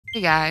Hey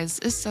guys,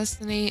 it's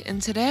Destiny,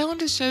 and today I want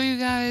to show you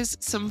guys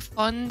some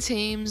fun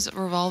teams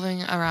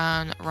revolving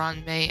around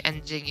Ruan Mei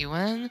and Jing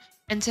Yuan.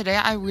 And today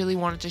I really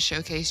wanted to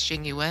showcase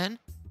Jing Yuan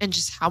and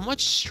just how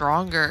much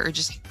stronger or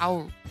just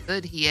how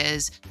good he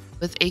is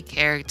with a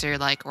character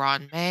like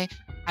Ruan Mei.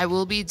 I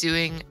will be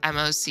doing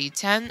MOC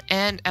 10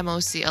 and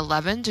MOC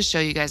 11 to show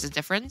you guys the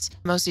difference.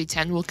 MOC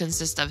 10 will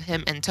consist of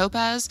him and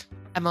Topaz.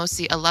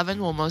 MOC 11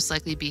 will most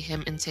likely be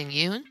him and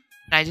Tingyun.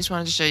 I just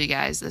wanted to show you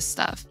guys this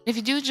stuff. If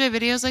you do enjoy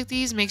videos like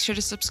these, make sure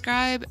to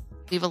subscribe,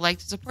 leave a like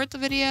to support the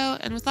video,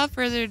 and without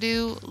further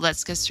ado,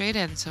 let's get straight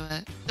into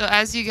it. So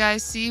as you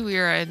guys see, we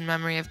are in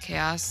Memory of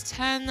Chaos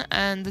 10,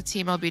 and the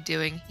team I'll be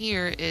doing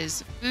here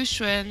is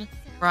Xueyi,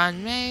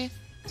 Ruan Mei,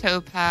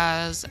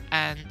 Topaz,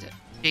 and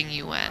Jing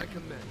Yuan.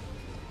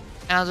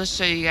 And I'll just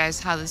show you guys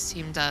how this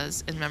team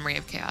does in Memory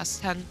of Chaos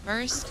 10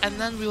 first, and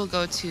then we will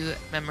go to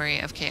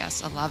Memory of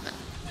Chaos 11.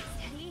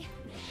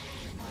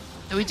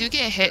 And we do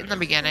get hit in the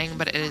beginning,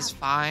 but it is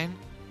fine.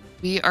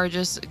 We are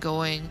just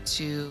going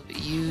to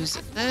use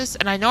this.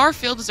 And I know our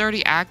field is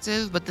already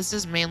active, but this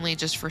is mainly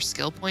just for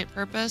skill point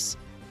purpose.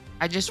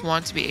 I just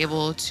want to be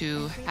able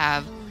to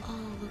have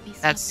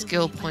that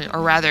skill point,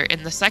 or rather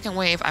in the second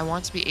wave, I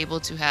want to be able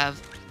to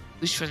have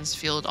Xueyi's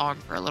field on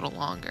for a little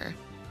longer.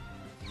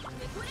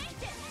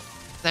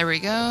 There we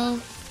go.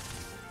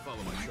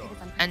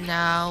 And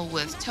now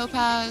with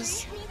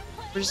Topaz,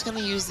 we're just going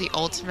to use the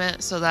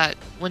ultimate so that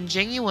when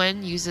Jing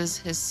Yuan uses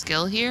his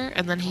skill here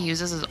and then he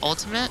uses his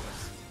ultimate,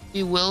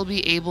 we will be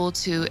able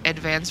to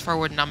advance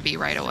forward Numby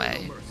right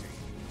away.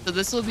 So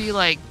this will be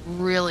like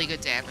really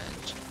good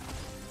damage.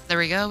 There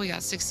we go. We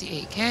got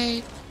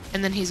 68k.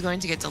 And then he's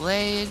going to get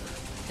delayed.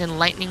 Then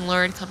Lightning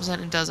Lord comes in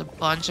and does a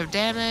bunch of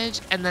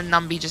damage. And then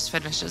Numby just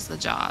finishes the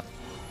job.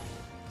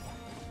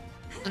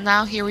 So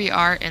now here we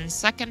are in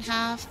second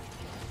half.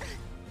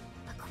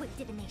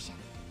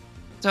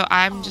 So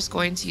I'm just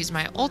going to use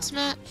my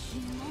ultimate.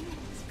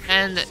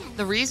 And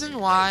the reason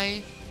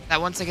why that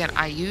once again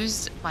I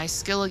used my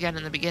skill again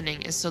in the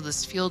beginning is so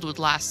this field would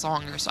last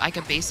longer. So I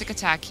could basic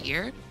attack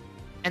here.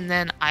 And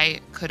then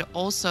I could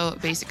also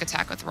basic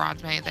attack with Ruan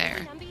Mei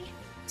there.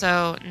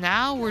 So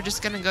now we're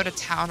just going to go to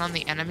town on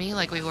the enemy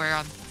like we were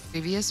on the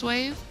previous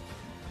wave.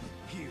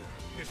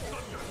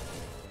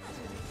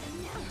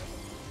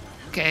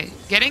 Okay,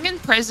 getting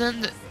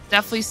imprisoned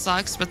definitely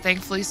sucks, but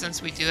thankfully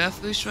since we do have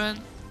Xueyi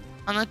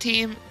on the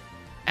team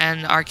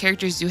and our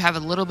characters do have a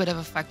little bit of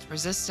effect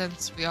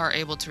resistance, we are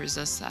able to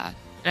resist that.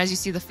 And as you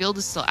see, the field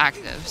is still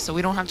active, so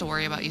we don't have to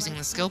worry about using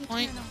the skill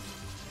point.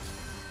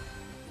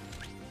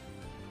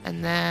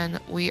 And then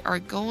we are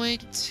going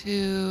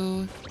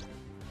to...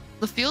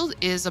 The field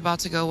is about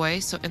to go away,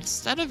 so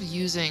instead of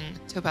using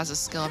Topaz's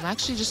skill, I'm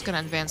actually just going to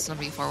advance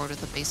Numby forward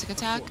with a basic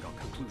attack.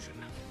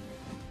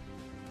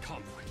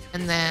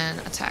 And then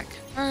attack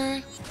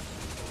her.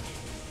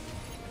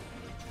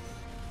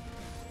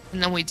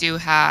 And then we do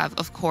have,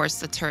 of course,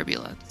 the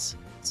turbulence.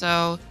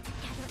 So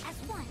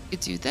we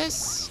do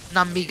this.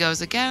 Numby goes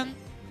again.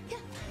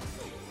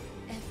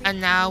 And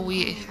now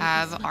we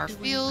have our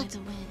field.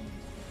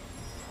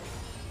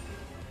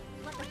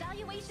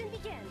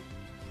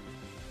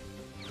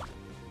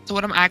 So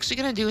what I'm actually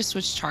going to do is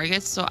switch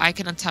targets so I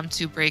can attempt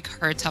to break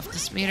her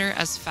toughness meter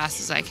as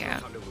fast as I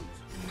can.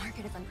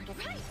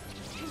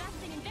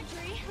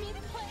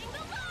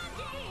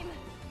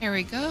 Here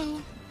we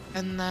go.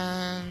 And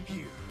then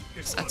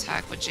let's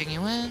attack with Jing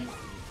Yuan.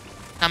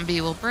 Numby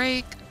will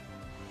break.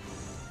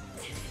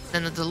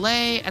 Then the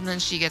delay, and then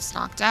she gets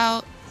knocked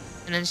out.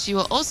 And then she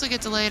will also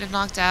get delayed and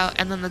knocked out,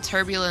 and then the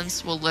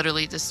turbulence will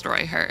literally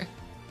destroy her.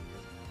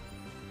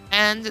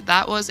 And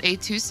that was a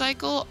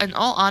 2-cycle. In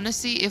all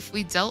honesty, if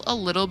we dealt a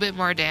little bit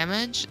more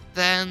damage,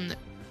 then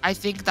I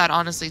think that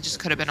honestly just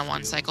could have been a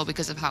 1-cycle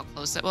because of how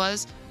close it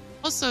was.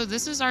 Also,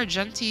 this is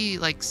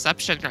Argenti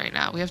exception right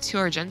now. We have 2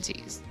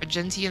 Argentis.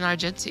 Argenti and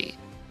Argenti.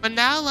 But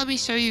now let me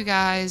show you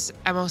guys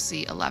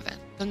MOC 11.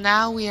 So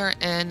now we are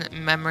in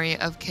Memory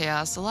of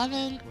Chaos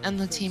 11, and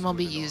the team I'll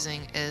be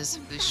using is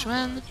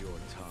Xueyi,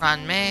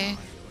 Ruan Mei,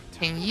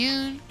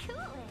 Tingyun,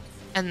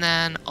 and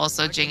then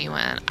also Jing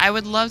Yuan. I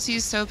would love to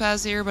use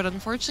Topaz here, but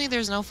unfortunately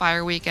there's no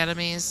Fire Weak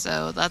enemies,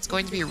 so that's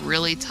going to be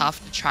really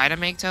tough to try to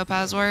make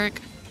Topaz work.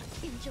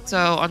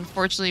 So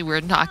unfortunately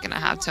we're not going to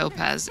have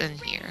Topaz in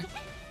here.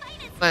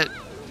 But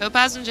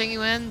Topaz and Jing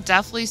Yuan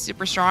definitely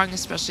super strong,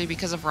 especially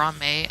because of Ruan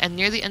Mei. And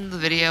near the end of the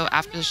video,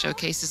 after the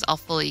showcases, I'll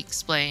fully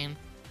explain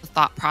the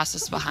thought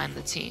process behind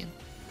the team.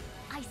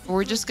 But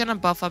we're just gonna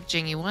buff up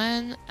Jing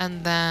Yuan,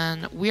 and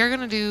then we are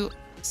gonna do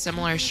a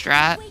similar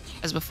strat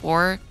as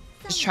before.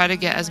 Just try to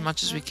get as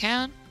much as we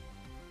can.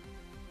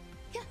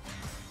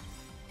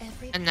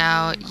 And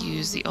now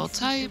use the ult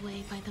type. We're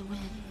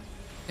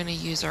gonna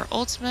use our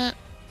ultimate.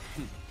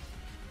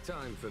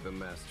 Time for the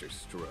master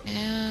stroke.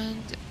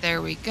 And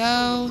there we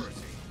go.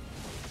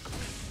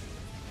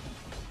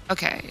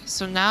 Okay,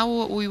 so now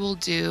what we will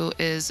do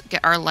is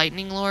get our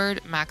Lightning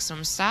Lord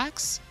maximum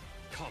stacks.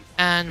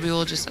 And we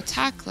will just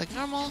attack like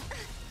normal.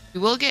 We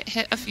will get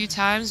hit a few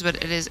times, but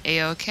it is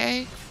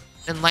a-okay.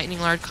 Then Lightning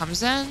Lord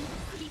comes in.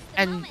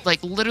 and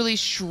like literally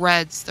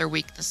shreds their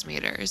weakness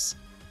meters.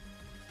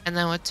 And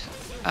then with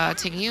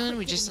Tingyun,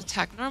 we just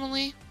attack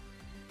normally.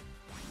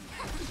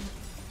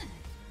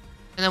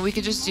 And then we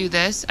could just do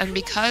this. And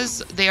because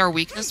they are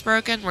weakness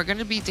broken, we're going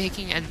to be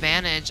taking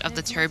advantage of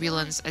the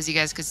turbulence, as you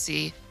guys could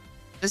see.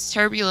 This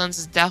turbulence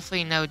is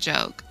definitely no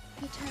joke.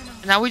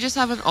 And now we just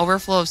have an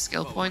overflow of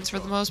skill points for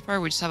the most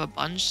part. We just have a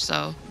bunch,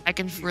 so I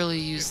can freely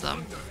use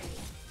them.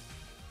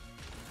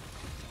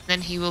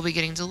 Then he will be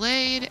getting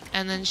delayed,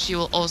 and then she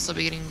will also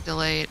be getting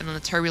delayed, and then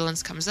the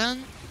turbulence comes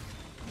in.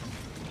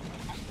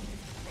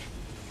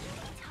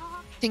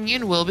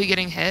 Tingyun will be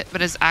getting hit,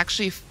 but is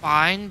actually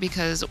fine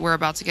because we're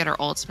about to get our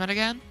ultimate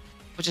again,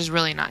 which is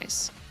really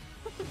nice.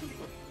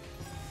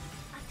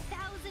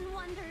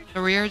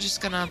 So we are just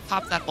gonna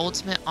pop that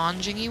ultimate on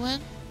Jing Yuan.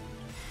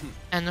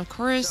 And of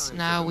course,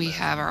 now we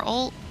have our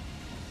ult.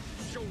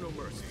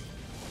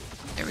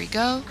 There we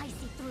go.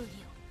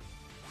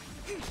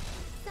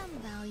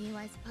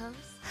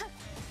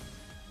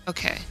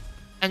 Okay.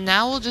 And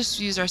now we'll just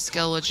use our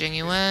skill with Jing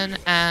Yuan,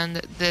 and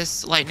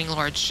this Lightning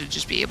Lord should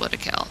just be able to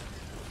kill.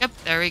 Yep,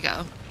 there we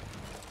go.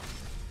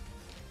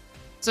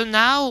 So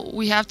now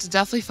we have to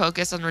definitely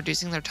focus on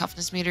reducing their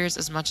toughness meters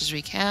as much as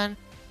we can.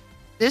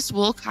 This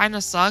will kind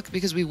of suck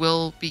because we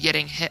will be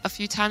getting hit a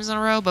few times in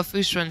a row, but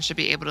Fuxuan should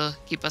be able to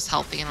keep us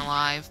healthy and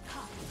alive.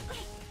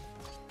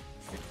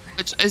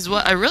 Which is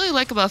what I really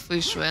like about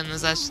Fuxuan,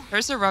 is that her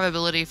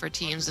survivability for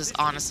teams is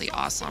honestly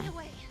awesome.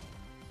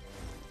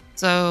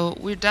 So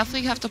we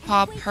definitely have to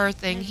pop her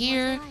thing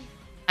here.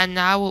 And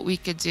now what we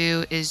could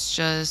do is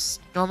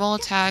just normal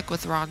attack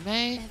with Ruan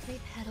Mei.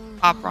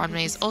 Pop Ruan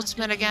Mei's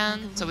ultimate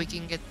again so we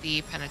can get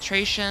the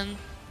penetration.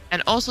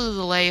 And also the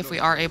delay if we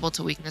are able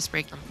to weakness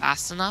break them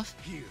fast enough.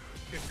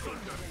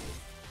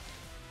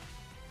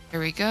 Here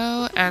we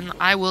go. And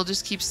I will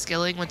just keep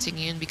skilling with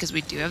Tingyun because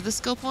we do have the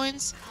skill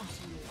points.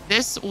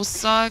 This will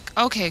suck.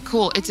 Okay,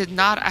 cool. It did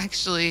not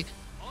actually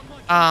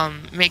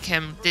make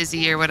him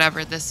dizzy or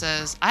whatever this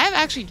is. I have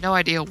actually no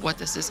idea what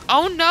this is.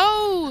 Oh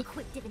no!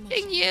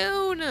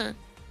 Tingyun!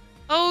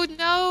 Oh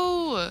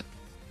no!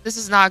 This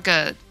is not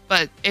good,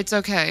 but it's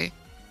okay.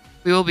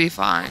 We will be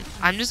fine.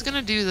 I'm just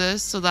gonna do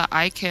this so that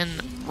I can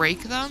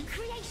break them.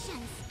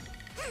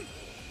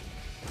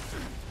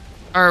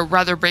 Or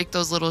rather break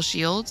those little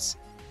shields.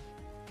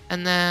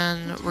 And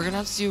then we're gonna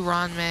have to do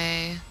Ruan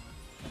Mei.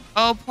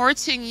 Oh, poor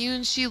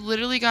Tingyun, she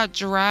literally got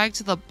dragged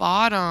to the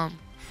bottom.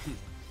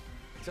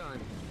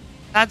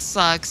 That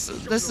sucks.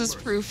 This is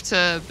proof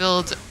to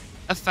build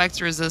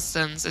effect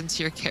resistance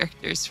into your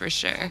characters for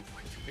sure.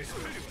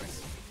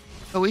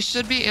 But we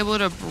should be able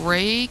to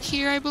break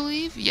here, I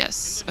believe.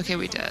 Yes. Okay,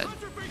 we did.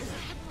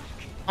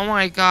 Oh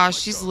my gosh,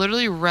 she's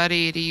literally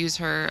ready to use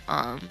her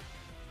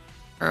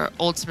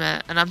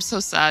ultimate, and I'm so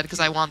sad because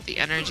I want the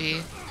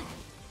energy.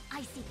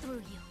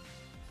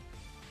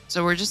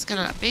 So we're just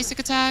gonna basic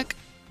attack,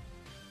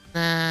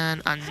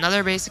 then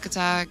another basic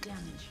attack.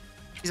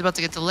 He's about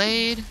to get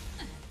delayed.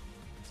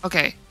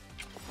 Okay.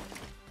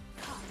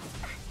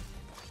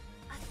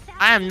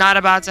 I am not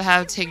about to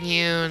have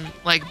Tingyun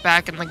like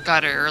back in the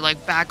gutter or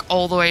like back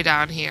all the way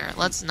down here.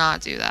 Let's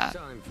not do that.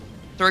 So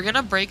we're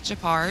gonna break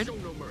Japard,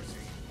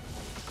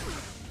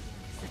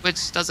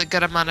 which does a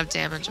good amount of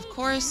damage, of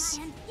course.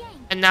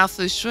 And now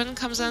Fuxuan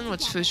comes in,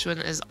 which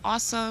Fuxuan is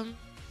awesome.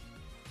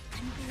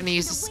 Gonna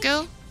use a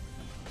skill.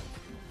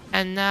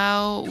 And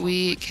now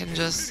we can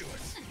just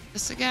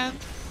this again.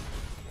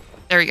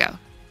 There we go.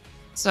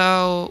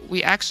 So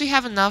we actually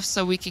have enough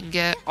so we can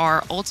get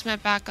our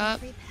ultimate back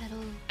up.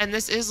 And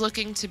this is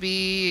looking to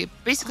be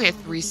basically a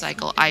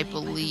 3-cycle, I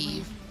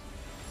believe.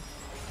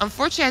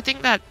 Unfortunately, I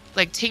think that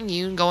like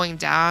Tingyun going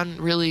down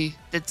really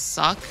did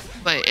suck,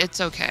 but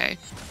it's okay.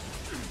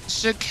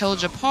 Should kill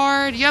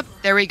Japard. Yep,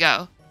 there we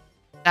go.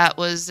 That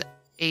was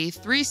a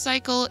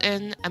 3-cycle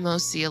in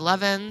MOC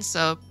 11,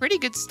 so pretty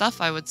good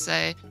stuff, I would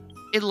say.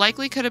 It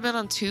likely could have been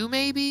on 2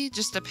 maybe,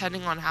 just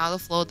depending on how the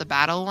flow of the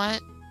battle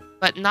went.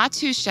 But not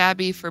too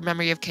shabby for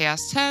Memory of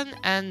Chaos 10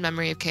 and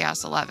Memory of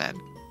Chaos 11.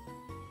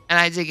 And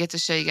I did get to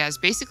show you guys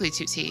basically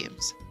 2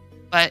 teams.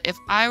 But if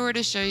I were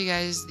to show you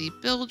guys the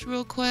build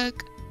real quick,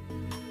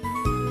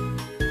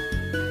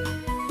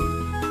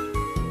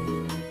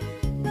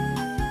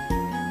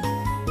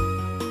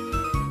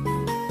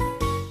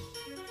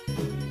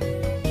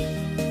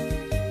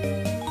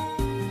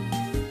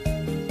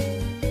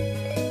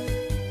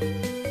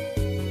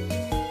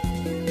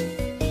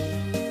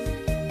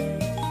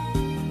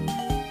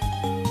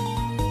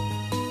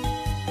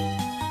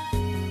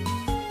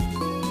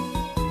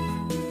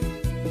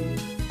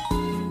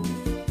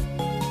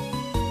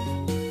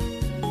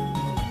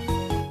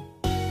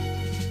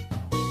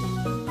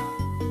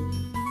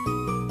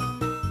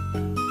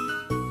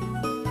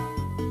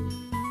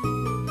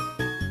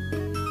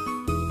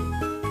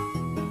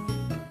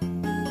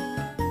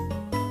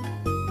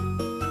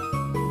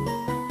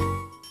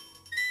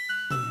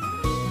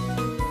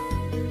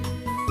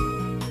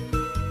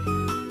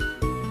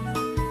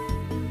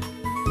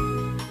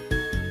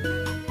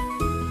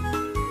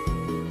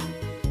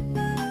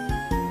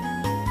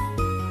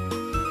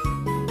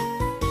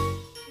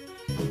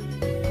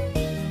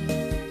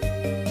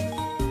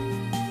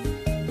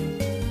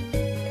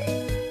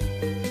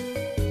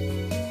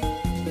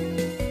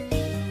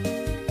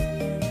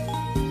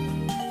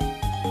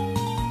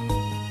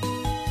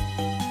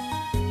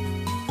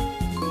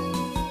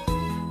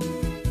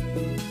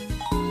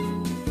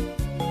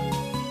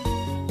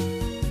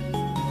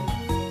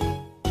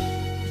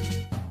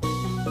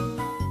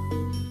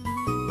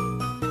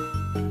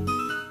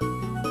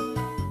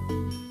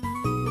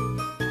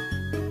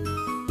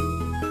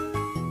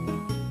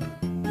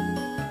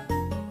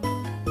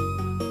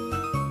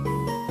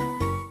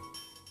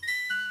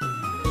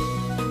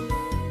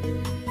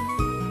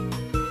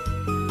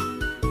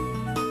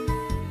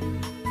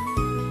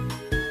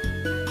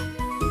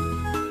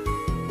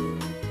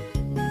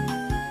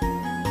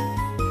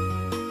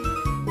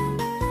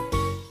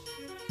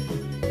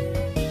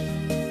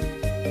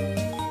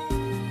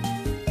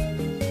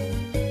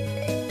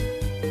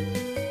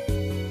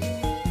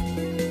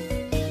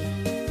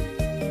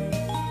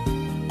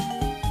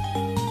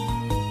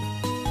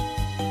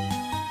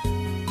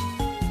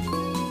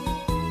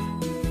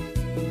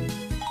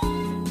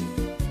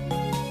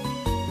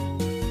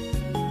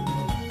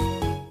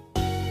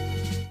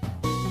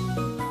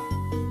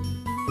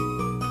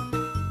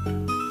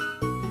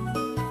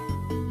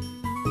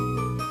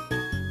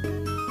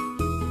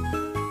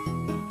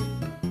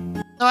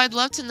 So I'd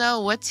love to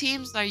know, what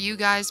teams are you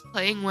guys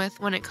playing with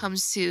when it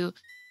comes to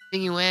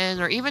Jing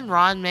Yuan or even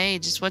Ruan Mei?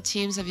 Just what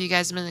teams have you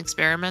guys been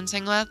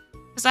experimenting with?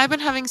 Because I've been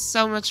having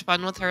so much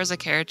fun with her as a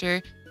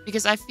character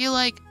because I feel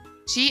like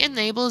she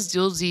enables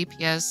dual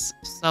DPS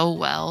so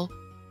well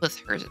with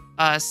her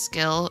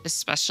skill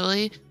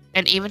especially,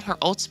 and even her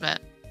ultimate.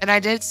 And I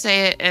did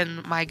say it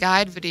in my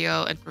guide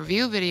video and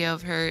review video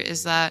of her,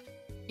 is that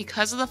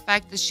because of the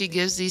fact that she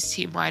gives these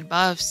team-wide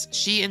buffs,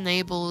 she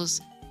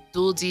enables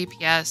dual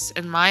DPS,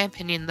 in my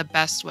opinion, the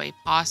best way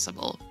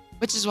possible.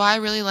 Which is why I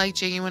really like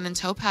Jing Yuan and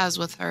Topaz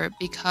with her,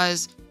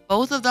 because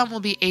both of them will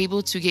be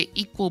able to get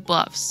equal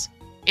buffs.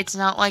 It's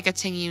not like a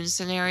Tingyun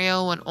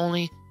scenario when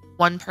only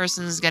one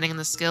person's getting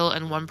the skill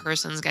and one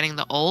person's getting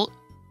the ult.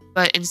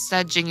 But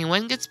instead, Jing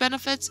Yuan gets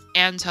benefits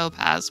and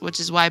Topaz,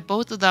 which is why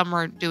both of them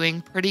are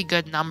doing pretty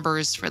good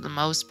numbers for the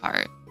most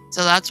part.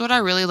 So that's what I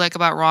really like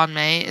about Ruan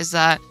Mei, is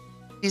that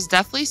she's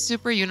definitely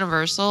super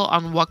universal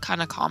on what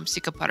kind of comps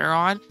you could put her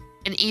on.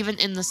 And even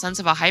in the sense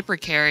of a hyper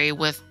carry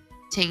with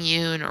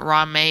Tingyun,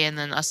 Ruan Mei, and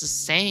then a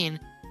sustain,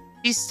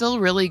 she's still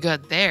really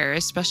good there,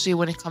 especially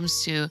when it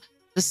comes to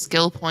the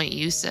skill point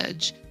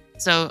usage.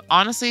 So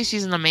honestly,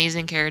 she's an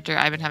amazing character.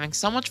 I've been having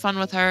so much fun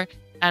with her,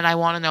 and I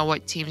want to know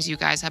what teams you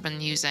guys have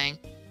been using.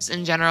 Just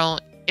in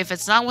general, if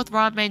it's not with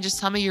Ruan Mei, just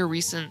tell me your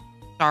recent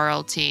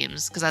Starl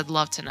teams, because I'd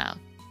love to know.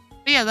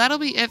 But yeah, that'll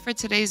be it for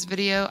today's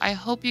video. I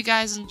hope you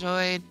guys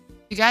enjoyed.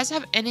 If you guys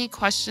have any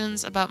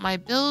questions about my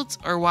builds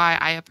or why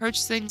I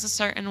approach things a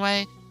certain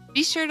way,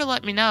 be sure to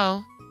let me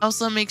know.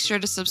 Also, make sure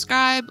to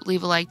subscribe,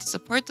 leave a like to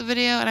support the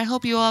video, and I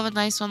hope you all have a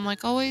nice one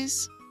like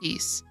always.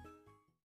 Peace.